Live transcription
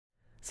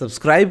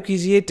Subscribe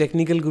कीजिए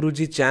technical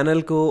गुरुजी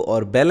channel को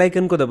और बेल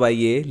आइकन को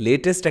दबाइए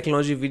लेटेस्ट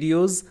टेक्नोलॉजी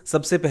वीडियोस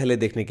सबसे पहले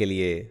देखने के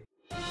लिए।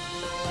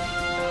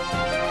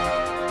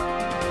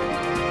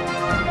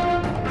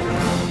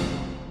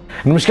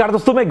 नमस्कार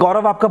दोस्तों, मैं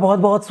गौरव आपका बहुत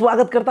बहुत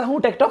स्वागत करता हूं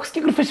टेक टॉक्स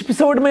के कुछ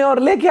एपिसोड में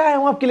और लेके आया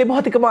हूं आपके लिए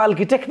बहुत ही कमाल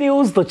की टेक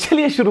न्यूज। तो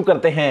चलिए शुरू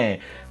करते हैं।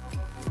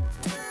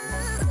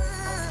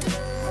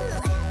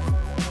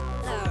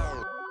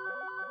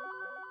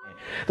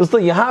 दोस्तों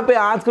यहाँ पे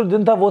आज का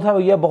दिन था वो था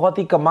भैया बहुत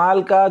ही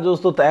कमाल का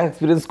दोस्तों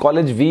एक्सपीरियंस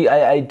कॉलेज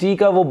VIIT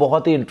का, वो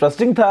बहुत ही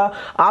इंटरेस्टिंग था।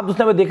 आप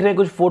दोस्तों में देख रहे हैं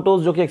कुछ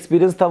फोटोज जो कि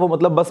एक्सपीरियंस था वो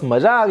मतलब बस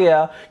मजा आ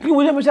गया, क्योंकि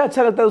मुझे हमेशा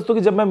अच्छा लगता है दोस्तों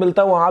कि जब मैं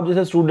मिलता हूँ आप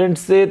जैसे स्टूडेंट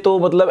से तो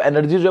मतलब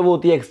एनर्जी जो वो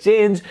होती है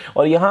एक्सचेंज,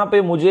 और यहाँ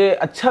पे मुझे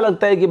अच्छा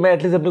लगता है कि मैं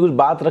एटलीस्ट अपनी कुछ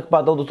बात रख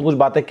पाता हूँ दोस्तों, कुछ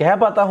बातें कह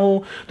पाता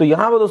हूँ। तो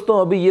यहाँ पे दोस्तों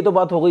अभी ये तो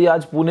बात हो गई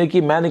आज पुणे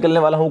की, मैं निकलने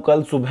वाला हूँ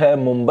कल सुबह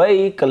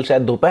मुंबई, कल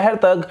शायद दोपहर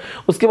तक।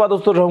 उसके बाद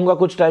दोस्तों रहूंगा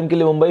कुछ टाइम के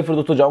लिए मुंबई, फिर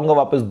दोस्तों जाऊंगा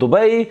वापस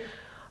दुबई।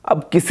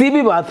 अब किसी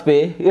भी बात पे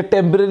ये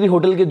टेम्परेरी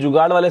होटल के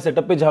जुगाड़ वाले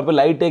सेटअप पे जहाँ पे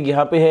लाइट एक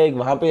यहाँ पे है, एक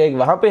वहाँ पे है, एक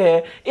वहाँ पे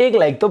है, एक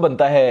लाइक तो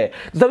बनता है।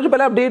 सबसे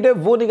पहला अपडेट है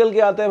वो निकल के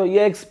आता है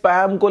भैया एक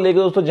स्पैम को लेकर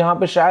दोस्तों, जहाँ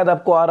पे शायद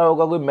आपको आ रहा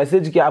होगा कोई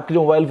मैसेज कि आपकी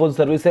जो मोबाइल फोन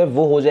सर्विस है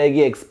वो हो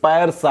जाएगी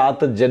एक्सपायर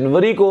 7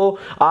 जनवरी को।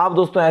 आप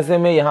दोस्तों ऐसे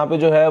में यहाँ पे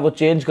जो है वो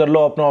चेंज कर लो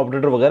अपना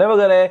ऑपरेटर वगैरह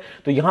वगैरह।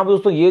 तो यहाँ पे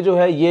दोस्तों ये जो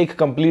है ये एक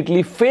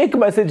कंप्लीटली फेक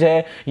मैसेज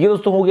है, ये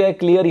दोस्तों हो गया है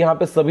क्लियर। यहाँ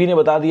पे सभी ने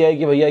बता दिया है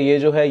कि भैया ये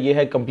जो है ये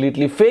है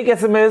कंप्लीटली फेक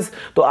SMS।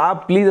 तो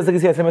आप प्लीज ऐसे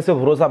किसी SMS पे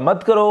भरोसा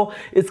मत करो।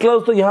 इसके अलावा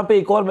दोस्तों यहाँ पे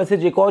एक और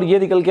मैसेज एक और ये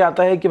निकल के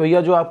आता है कि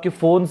भैया जो आपके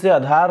फोन से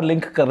आधार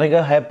लिंक करने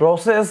का है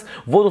प्रोसेस,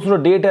 वो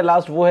दोस्तों डेट है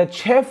लास्ट वो है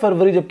 6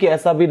 फरवरी, जबकि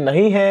ऐसा भी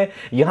नहीं है।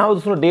 यहाँ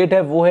दोस्तों डेट है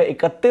वो है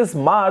 31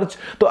 मार्च।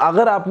 तो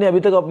अगर आपने अभी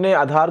तक अपने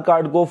आधार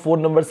कार्ड को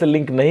फोन नंबर से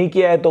लिंक नहीं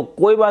किया है तो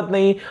कोई बात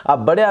नहीं, आप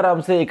बड़े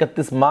आराम से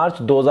 31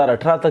 मार्च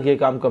 2018 तक ये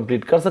काम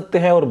कंप्लीट कर सकते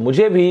हैं, और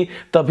मुझे भी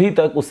तभी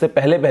तक उससे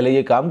पहले पहले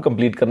ये काम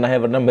कंप्लीट करना है,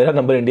 वरना मेरा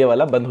नंबर इंडिया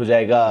वाला बंद हो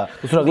जाएगा।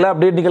 दोस्तों अगला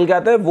अपडेट निकल के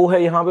आता है वो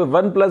है यहाँ पे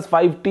OnePlus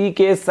 5T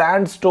के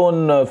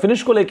सैंडस्टोन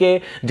फिनिश को लेके,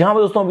 जहां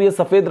पर दोस्तों अभी ये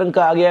सफेद रंग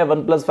का आ गया है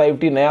OnePlus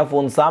 5T नया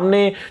फोन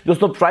सामने।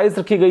 दोस्तों प्राइस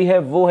रखी गई है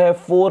वो है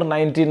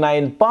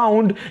 499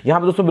 पाउंड। यहां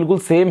पे दोस्तों बिल्कुल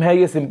सेम है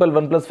ये सिंपल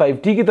OnePlus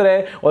 5T की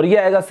तरह, और ये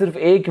आएगा सिर्फ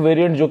एक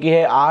वेरिएंट जो कि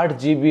है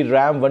 8GB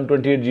रैम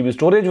 128GB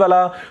स्टोरेज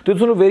वाला। तो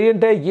दोस्तों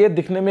वेरिएंट है ये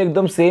दिखने में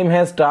एकदम सेम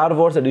है स्टार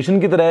वॉर्स एडिशन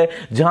की तरह,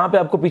 जहां पे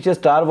आपको पीछे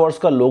स्टार वॉर्स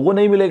का लोगो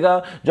नहीं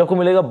मिलेगा, जो आपको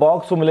मिलेगा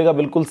बॉक्स वो मिलेगा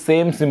बिल्कुल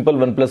सेम सिंपल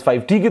OnePlus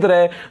 5T की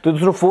तरह। तो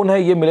दोस्तों फोन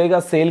है ये मिलेगा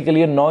सेल के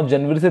लिए 9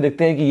 जनवरी से।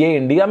 देखते हैं कि ये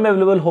इंडिया में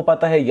अवेलेबल हो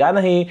पाता है या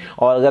नहीं,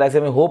 और अगर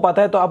ऐसे में हो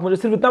पाता है तो आप मुझे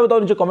सिर्फ इतना बताओ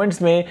नीचे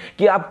कमेंट्स में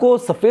कि आपको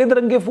सफेद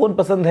रंग के फोन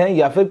पसंद हैं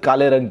या फिर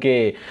काले रंग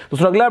के।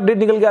 दोस्तों अगला अपडेट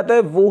निकल के आता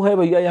है वो है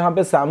भैया यहाँ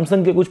पे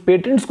सैमसंग के कुछ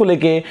पेटेंट्स को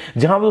लेके,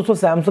 जहां पे दोस्तों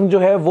सैमसंग जो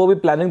है वो भी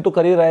प्लानिंग तो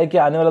कर ही रहा है कि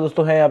आने वाला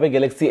दोस्तों है यहाँ पे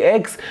गैलेक्सी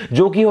X,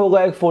 जो कि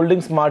होगा एक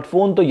फोल्डिंग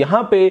स्मार्टफोन। तो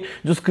यहाँ पे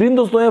जो स्क्रीन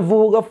दोस्तों है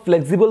वो होगा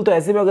फ्लेक्सिबल, तो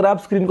ऐसे में अगर आप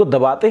स्क्रीन को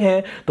दबाते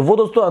हैं तो वो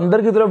दोस्तों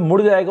अंदर की तरफ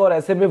मुड़ जाएगा, और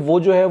ऐसे में वो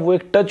जो है वो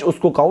एक टच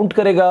उसको काउंट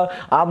करेगा।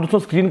 आप दोस्तों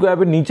स्क्रीन को यहाँ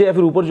पे नीचे या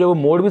फिर ऊपर जो है वो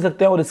मोड़ भी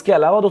सकते हैं। और इसके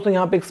अलावा दोस्तों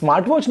यहाँ पे एक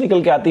स्मार्ट वॉच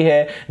निकल के आती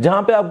है,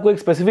 जहां पे आपको एक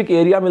स्पेसिफिक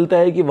एरिया मिलता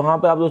है कि वहां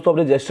पे आप दोस्तों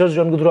अपने जेस्चर्स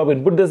जो उनके थ्रू आप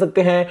इनपुट दे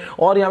सकते हैं,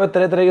 और यहाँ पे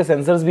तरह तरह के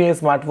सेंसर्स भी हैं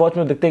स्मार्ट वॉच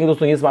में। देखते हैं कि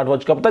दोस्तों ये स्मार्ट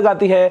वॉच कब तक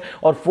आती है,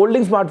 और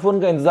फोल्डिंग स्मार्टफोन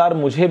का इंतजार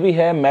मुझे भी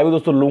है, मैं भी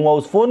दोस्तों लूंगा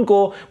उस फोन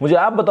को। मुझे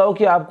आप बताओ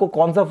कि आपको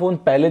कौन सा फोन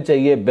पहले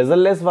चाहिए,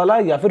 बेजललेस वाला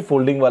या फिर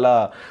फोल्डिंग वाला।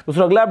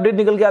 दोस्तों अगला अपडेट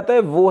निकल के आता है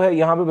वो है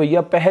यहाँ पे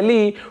भैया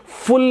पहली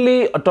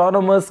फुल्ली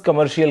ऑटोनोमस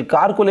कमर्शियल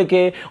कार को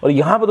लेके, और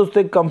यहाँ पे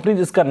दोस्तों एक कंपनी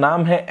जिसका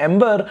नाम है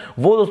एम्बर,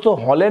 वो दोस्तों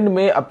हॉलैंड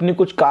में अपनी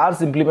कुछ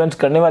कार्स इंप्लीमेंट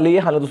करने वाली है।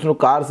 हालांकि दोस्तों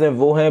कार्स हैं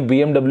वो हैं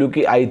BMW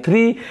की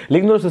i3,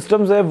 लेकिन जो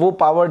सिस्टम्स है वो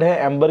पावर्ड है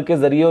एम्बर के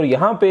जरिए। और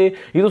यहाँ पे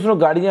ये दोस्तों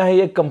गाड़ियां हैं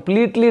ये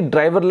कंप्लीटली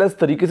ड्राइवरलेस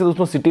तरीके से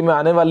दोस्तों सिटी में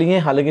आने वाली हैं,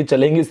 हालांकि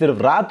चलेंगी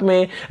सिर्फ रात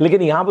में,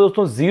 लेकिन यहाँ पे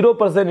दोस्तों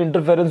 0%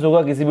 इंटरफेरेंस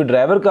होगा किसी भी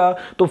ड्राइवर का।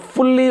 तो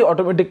फुल्ली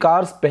ऑटोमेटिक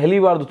कार्स पहली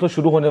बार दोस्तों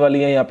शुरू होने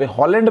वाली हैं यहाँ पे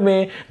हॉलैंड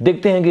में।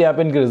 देखते हैं कि यहाँ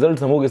पे इनके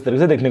रिजल्ट हमको किस तरीके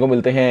से देखने को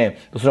मिलते हैं।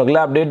 दोस्तों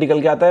अगला अपडेट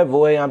निकल के आता है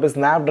वो है यहाँ पे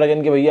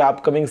स्नैपड्रैगन के भैया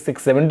अपकमिंग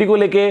 670 को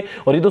लेके,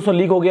 और ये दोस्तों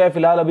लीक हो गया है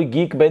फिलहाल अभी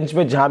गीक बेंच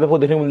में, जहां पे आपको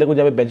देखने को मिलते हैं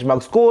जहां पे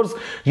बेंचमार्क स्कोर्स।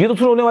 ये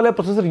दोस्तों होने वाला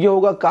प्रोसेसर ये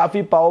होगा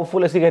काफी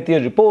पावरफुल, ऐसी कहती है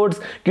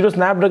रिपोर्ट्स कि जो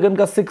स्नैपड्रैगन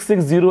का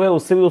 660 है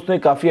उससे भी दोस्तों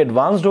काफी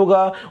एडवांस्ड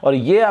होगा, और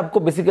ये आपको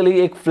बेसिकली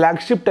एक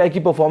फ्लैगशिप टाइप की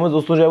परफॉर्मेंस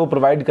दोस्तों जो है वो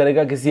प्रोवाइड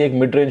करेगा किसी एक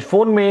मिड रेंज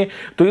फोन में।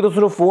 तो ये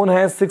दोस्तों फोन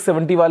है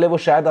 670 वाले वो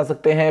शायद आ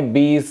सकते हैं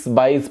 20,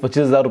 22, 25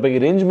 हजार रुपए की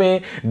रेंज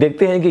में।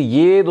 देखते हैं कि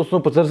ये दोस्तों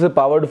प्रोसेसर से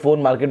पावर्ड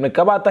फोन मार्केट में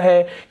कब आता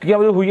है, क्योंकि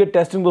अब जो हुई है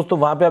टेस्टिंग दोस्तों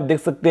वहां पे आप देख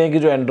सकते हैं कि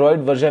जो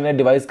एंड्रॉइड वर्जन है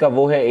डिवाइस का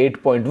वो है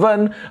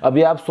 8.1।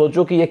 अभी आप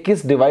सोचो कि ये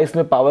किस डिवाइस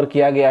में पावर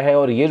किया गया है,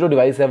 और ये जो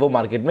डिवाइस है वो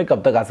मार्केट में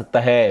कब तक आ सकता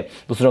है।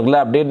 दोस्तों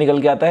अगला अपडेट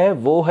निकल के आता है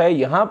वो है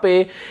यहाँ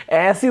पे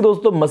ऐसी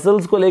दोस्तों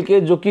मसल्स को लेके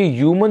जो कि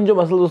ह्यूमन जो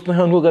मसल दोस्तों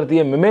है उनको करती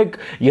है मिमिक।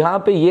 यहाँ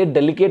पे ये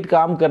डेलिकेट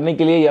काम करने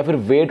के लिए या फिर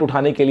वेट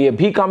उठाने के लिए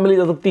भी काम में ली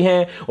जा सकती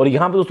हैं, और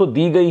यहाँ पे दोस्तों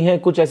दी गई हैं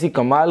कुछ ऐसी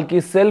कमाल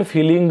की सेल्फ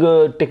हीलिंग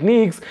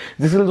टेक्निक्स,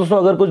 जिससे दोस्तों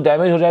अगर कुछ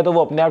डैमेज हो जाए तो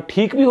वो अपने आप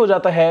ठीक भी हो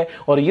जाता है।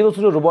 और ये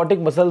दोस्तों जो रोबोटिक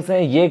मसल्स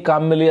हैं ये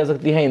काम में ली जा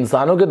सकती हैं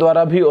इंसानों के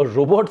द्वारा भी और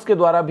रोबोट्स के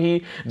द्वारा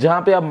भी,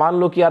 जहाँ पे आप मान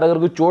लो कि यार अगर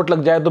कोई चोट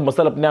लग जाए तो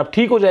मसल अपने आप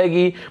ठीक हो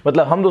जाएगी,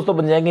 मतलब हम दोस्तों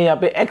बन जाएंगे यहाँ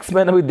पे एक्स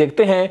मैन। अभी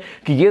देखते हैं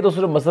कि ये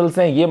दोस्तों जो मसल्स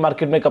हैं ये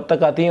मार्केट में कब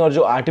तक आती हैं, और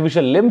जो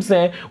आर्टिफिशियल लिम्स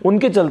हैं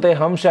उनके चलते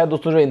हम शायद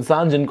दोस्तों जो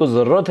इंसान जिनको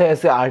जरूरत है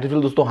ऐसे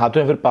आर्टिफिशियल दोस्तों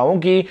हाथों या फिर पांवों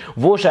की,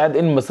 वो शायद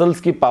इन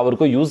मसल्स की पावर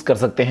को यूज कर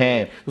सकते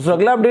हैं। दोस्तों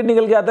अगला अपडेट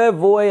निकल के आता है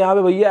वो है यहाँ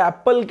पे भैया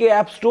एप्पल के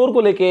ऐप स्टोर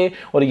को लेके,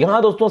 और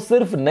यहाँ दोस्तों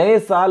सिर्फ नए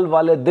साल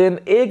वाले दिन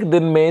एक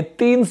दिन में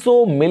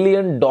 $300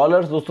 मिलियन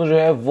दोस्तों जो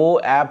है वो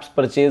एप्स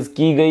परचेज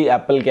की गई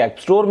एप्पल के ऐप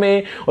स्टोर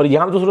में। और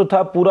यहां पे दोस्तों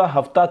था पूरा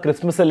हफ्ता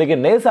क्रिसमस से लेके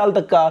नए साल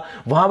तक का,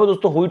 वहां पे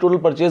दोस्तों हुई टोटल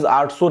परचेज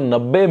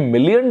 $890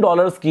 मिलियन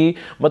की।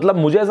 मतलब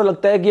मुझे ऐसा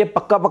लगता है कि ये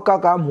पक्का पक्का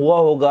काम हुआ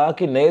होगा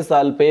कि नए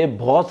साल पे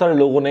बहुत सारे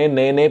लोगों ने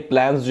नए नए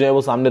प्लान्स जो है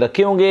वो सामने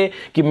रखे होंगे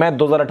कि मैं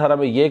 2018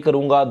 में ये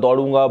करूंगा,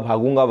 दौड़ूंगा,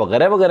 भागूंगा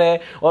वगैरह वगैरह,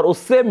 और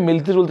उससे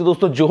मिलती जुलती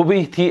दोस्तों जो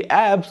भी थी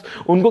एप्स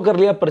उनको कर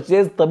लिया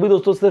परचेज। तभी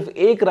दोस्तों सिर्फ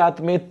एक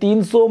रात में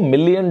 $300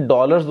 मिलियन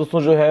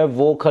दोस्तों जो है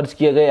वो खर्च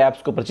किए गए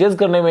एप्स को परचेज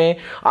करने में।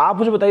 आप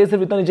मुझे बताइए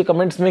सिर्फ इतना नीचे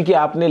कमेंट्स में कि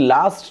आपने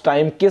लास्ट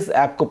टाइम किस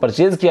ऐप को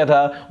परचेज किया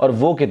था और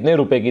वो कितने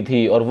रुपए की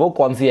थी और वो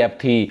कौन सी ऐप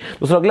थी।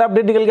 दोस्तों अगला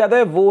अपडेट निकल के आता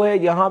है वो है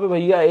यहाँ पे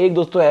भैया एक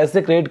दोस्तों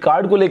ऐसे क्रेडिट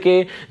कार्ड को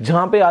लेके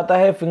जहां पे आता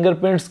है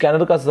फिंगरप्रिंट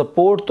स्कैनर का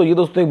सपोर्ट। तो ये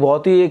दोस्तों एक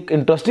बहुत ही एक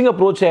इंटरेस्टिंग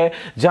अप्रोच है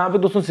जहां पे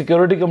दोस्तों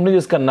सिक्योरिटी कंपनी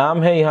जिसका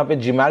नाम है यहाँ पे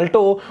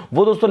जिमैल्टो,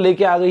 वो दोस्तों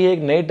लेके आ गई है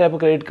एक नई टाइप का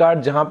क्रेडिट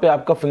कार्ड जहां पे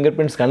आपका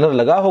फिंगरप्रिंट स्कैनर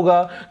लगा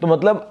होगा। तो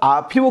मतलब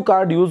आप ही वो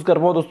कार्ड यूज कर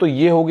पाओ दोस्तों,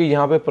 ये होगी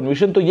यहाँ पे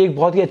परमिशन। तो ये एक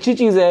बहुत ही अच्छी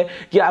चीज है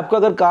कि आपका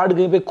अगर कार्ड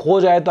कहीं पे खो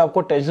जाए तो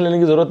आपको टेंशन लेने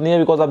की जरूरत नहीं है,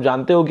 बिकॉज आप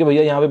जानते हो कि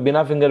भैया यहाँ पे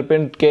बिना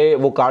फिंगरप्रिंट के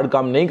वो कार्ड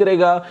काम नहीं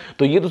करेगा।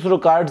 तो ये दूसरे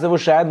कार्ड्स है वो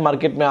शायद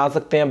मार्केट में आ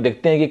सकते हैं, अब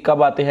देखते हैं कि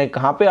कब आते हैं,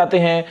 कहां पे आते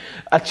हैं।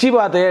 अच्छी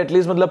बात है,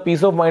 एटलीस्ट मतलब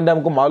पीस ऑफ माइंड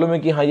हमको मालूम है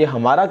कि हाँ ये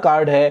हमारा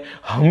कार्ड है,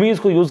 हम ही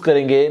इसको यूज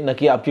करेंगे, न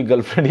कि आपकी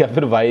गर्लफ्रेंड या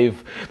फिर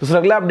वाइफ। दूसरा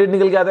अगला अपडेट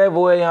निकल के आता है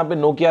वो है यहाँ पे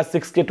नोकिया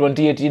 6 के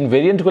 2018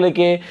 वेरिएंट को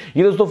लेके।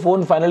 ये दोस्तों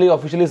फोन फाइनली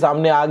ऑफिशियली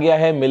सामने आ गया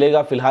है,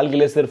 मिलेगा फिलहाल के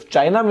लिए सिर्फ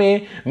चाइना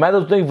में। मैं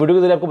दोस्तों एक वीडियो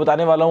के जरिए आपको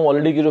बताने वाला हूं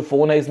ऑलरेडी कि जो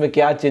फोन है इसमें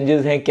क्या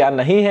चेंजेस हैं क्या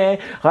नहीं है।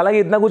 हालांकि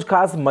इतना कुछ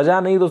खास मजा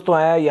नहीं दोस्तों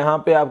आया, यहाँ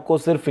पे आपको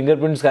सिर्फ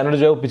फिंगरप्रिंट स्कैनर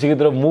जो है पीछे की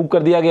तरफ मूव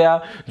कर दिया गया।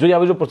 जो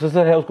यहाँ पे जो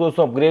प्रोसेसर है उसको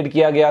दोस्तों अपग्रेड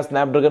किया गया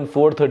स्नैपड्रैगन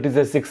 430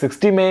 से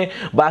 660 में।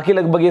 बाकी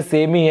लगभग ये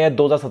सेम ही है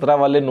 2017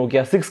 वाले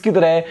नोकिया 6 की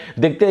तरह।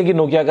 देखते हैं कि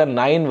नोकिया का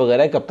 9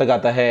 वगैरह कब तक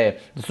आता है।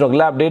 दोस्तों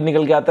अगला अपडेट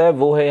निकल के आता है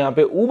वो है यहाँ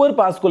पे उबर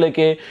पास को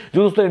लेके,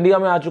 जो दोस्तों इंडिया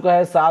में आ चुका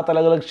है 7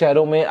 अलग अलग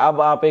शहरों में।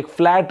 अब आप एक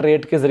फ्लैट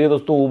रेट के जरिए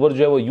दोस्तों उबर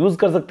जो है वो यूज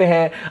कर सकते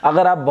हैं।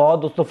 अगर आप बहुत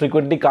दोस्तों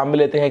फ्रीक्वेंटली काम में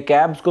लेते हैं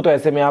कैब्स को, तो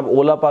ऐसे में आप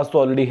ओला पास तो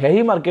ऑलरेडी है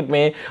ही मार्केट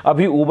में,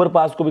 अभी उबर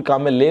पास को भी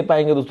काम में ले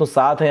पाएंगे दोस्तों।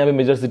 साथ है यहाँ पे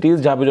मेजर सिटीज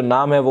जहाँ पे जो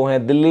नाम है वो है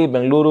दिल्ली,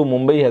 बेंगलुरु,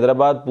 मुंबई,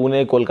 हैदराबाद,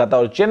 पुणे, कोलकाता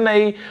और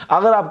चेन्नई।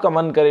 अगर आपका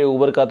मन करे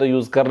उबर का तो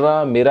यूज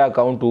करना, मेरा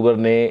अकाउंट उबर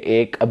ने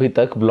एक अभी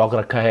तक ब्लॉक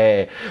रखा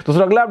है।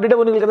 दोस्तों अगला अपडेट है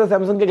वो निकल के आता है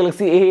सैमसंग के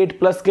गैलेक्सी A8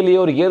 प्लस के लिए,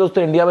 और ये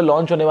दोस्तों इंडिया में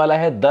लॉन्च होने वाला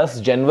है 10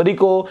 जनवरी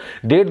को।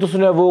 डेट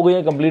दोस्तों वो हो गई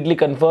है कंप्लीटली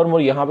कंफर्म।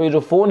 और यहाँ पे जो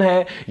फोन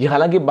है ये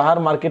हालांकि बाहर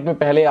मार्केट में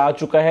पहले आ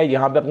चुका है।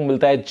 यहाँ पे आपको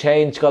मिलता है 6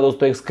 इंच का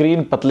दोस्तों एक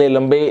स्क्रीन, पतले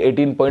लंबे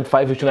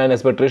 18.5:9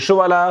 एस्पेक्ट रेशियो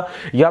वाला।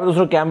 यहाँ पे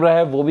दोस्तों कैमरा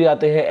है वो भी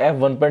आते हैं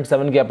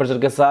f1.7 के अपर्चर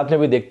के साथ में।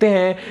 भी देखते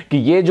हैं कि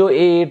ये जो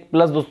A8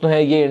 प्लस दोस्तों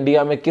है ये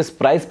इंडिया में किस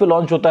प्राइस पे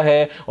लॉन्च होता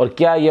है और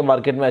क्या ये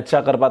मार्केट में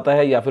अच्छा कर पाता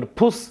है या फिर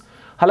फुस।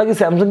 हालांकि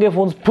सैमसंग के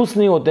फोन फुस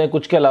नहीं होते हैं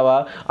कुछ के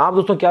अलावा। आप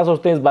दोस्तों क्या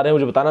सोचते हैं इस बारे में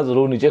मुझे बताना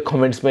जरूर नीचे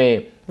कमेंट्स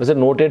में। वैसे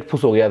नोट 8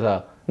 फुस हो गया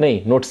था,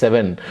 नहीं नोट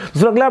 7।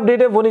 दूसरा अगला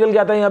अपडेट है वो निकल के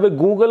आता है यहाँ पे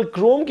गूगल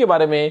क्रोम के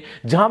बारे में,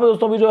 जहां पे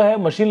दोस्तों भी जो है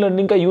मशीन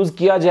लर्निंग का यूज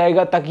किया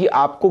जाएगा ताकि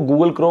आपको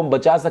गूगल क्रोम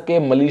बचा सके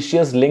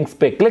मलिशियस लिंक्स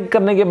पे क्लिक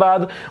करने के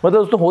बाद। मतलब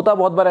दोस्तों होता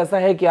बहुत बार ऐसा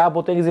है कि आप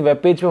होते हैं किसी वेब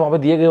पेज पे, वहां पे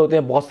दिए गए होते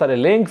हैं बहुत सारे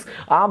लिंक्स,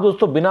 आप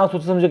दोस्तों बिना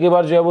सोचे समझे के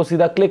बाद जो है वो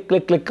सीधा क्लिक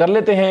क्लिक क्लिक कर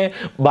लेते हैं।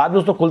 बाद में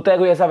दोस्तों खुलता है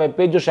कोई ऐसा वेब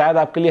पेज जो शायद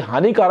आपके लिए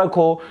हानिकारक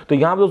हो। तो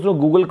यहाँ पे दोस्तों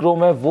गूगल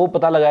क्रोम है वो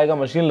पता लगाएगा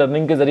मशीन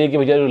लर्निंग के जरिए कि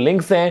भैया जो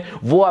लिंक्स हैं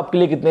वो आपके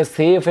लिए कितने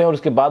सेफ हैं, और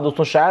उसके बाद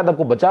दोस्तों शायद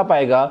आपको बचा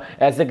पाएगा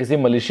ऐसे किसी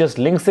मलिशियस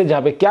लिंक से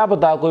जहां पे क्या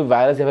पता कोई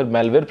वायरस या फिर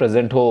मेलवेयर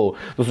प्रेजेंट हो।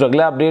 दोस्तों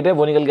अगला अपडेट है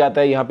वो निकल के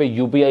आता है यहाँ पे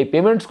यूपीआई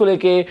पेमेंट्स को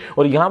लेके,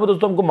 और यहाँ पे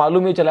दोस्तों हमको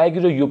मालूम ही चला है कि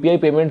जो यूपीआई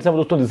पेमेंट्स हैं वो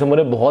दोस्तों दिसंबर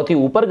में बहुत ही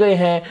ऊपर गए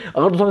हैं।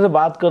 अगर दोस्तों मैं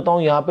बात करता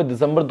हूँ यहाँ पे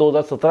दिसंबर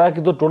 2017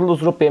 की, तो टोटल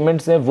दोस्तों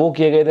पेमेंट्स हैं वो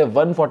किए गए थे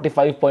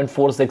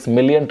 145.46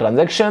 मिलियन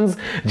ट्रांजेक्शंस,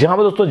 जहां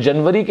पे दोस्तों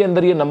जनवरी के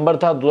अंदर ये नंबर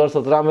था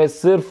 2017 में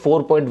सिर्फ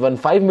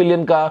 4.15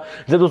 मिलियन का,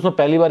 जब दोस्तों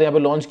पहली बार यहाँ पे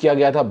लॉन्च किया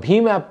गया था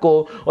भीम ऐप को।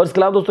 और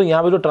इसके अलावा दोस्तों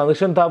यहाँ पे जो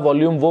ट्रांजेक्शन था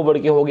वॉल्यूम वो बढ़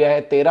के हो गया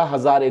है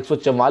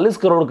 13,144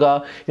 करोड़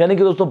का। यानी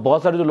कि दोस्तों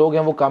बहुत सारे जो लोग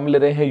हैं वो काम ले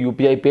रहे हैं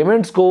यूपीआई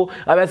पेमेंट्स को।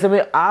 अब ऐसे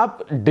में आप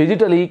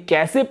डिजिटली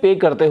कैसे पे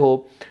करते हो,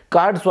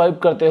 कार्ड स्वाइप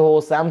करते हो,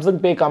 सैमसंग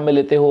पे काम में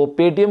लेते हो,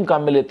 पेटीएम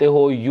काम में लेते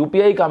हो,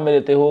 यूपीआई काम में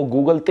लेते हो,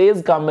 गूगल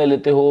तेज काम में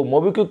लेते हो,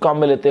 मोबीक्विक काम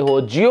में लेते हो,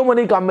 जियो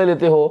मनी काम में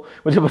लेते हो,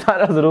 मुझे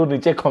बताना जरूर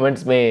नीचे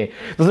कमेंट्स में।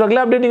 दोस्तों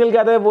अगला अपडेट निकल के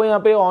आता है वो यहाँ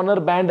पे ऑनर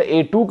बैंड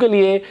A2 के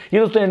लिए, ये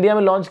दोस्तों इंडिया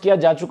में लॉन्च किया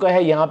जा चुका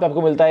है। यहाँ पे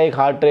आपको मिलता है एक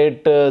हार्ट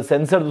रेट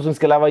सेंसर, दोस्तों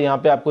इसके अलावा यहाँ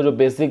पे आपको जो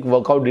बेसिक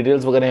वर्कआउट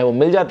डिटेल्स वगैरह है वो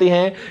मिल जाती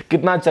हैं,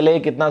 कितना चले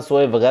कितना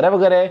सोए वगैरह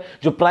वगैरह।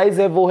 जो प्राइस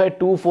है वो है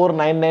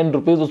 2499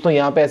 रुपीज दोस्तों।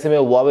 यहाँ पे ऐसे में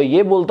Huawei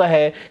ये बोलता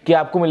है कि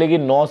आपको मिलेगी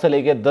 9 से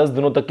लेकर 10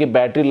 दिनों तक की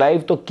बैटरी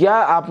लाइफ। तो क्या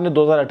आपने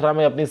 2018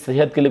 में अपनी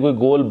सेहत के लिए कोई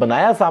गोल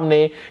बनाया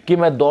सामने कि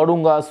मैं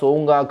दौड़ूंगा,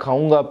 सोऊंगा,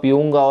 खाऊंगा,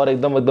 पीऊंगा और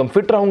एकदम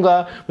फिट रहूंगा?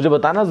 मुझे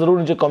बताना जरूर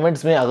नीचे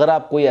कमेंट्स में अगर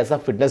आप कोई ऐसा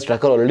फिटनेस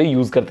ट्रैकर ऑलरेडी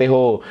यूज करते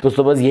हो।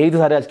 दोस्तों बस यही थे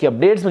सारे आज की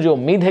अपडेट्स। मुझे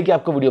उम्मीद है कि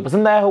आपको वीडियो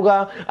पसंद आया होगा।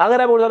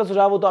 अगर आपको ज्यादा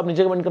सुझाव हो तो आप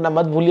नीचे कमेंट करना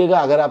मत भूलिएगा।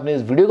 अगर आपने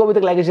इस वीडियो को अभी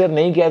तक लाइक शेयर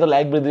नहीं किया है तो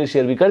लाइक भी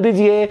शेयर भी कर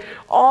दीजिए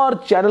और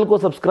चैनल को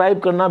सब्सक्राइब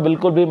करना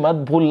बिल्कुल भी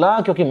मत भूलना,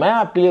 क्योंकि मैं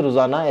आपके लिए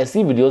रोजाना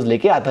ऐसी वीडियोस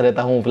लेके आता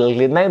रहता हूं।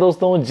 फिलहाल इतना ही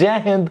दोस्तों,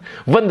 जय हिंद,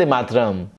 वंदे मातरम।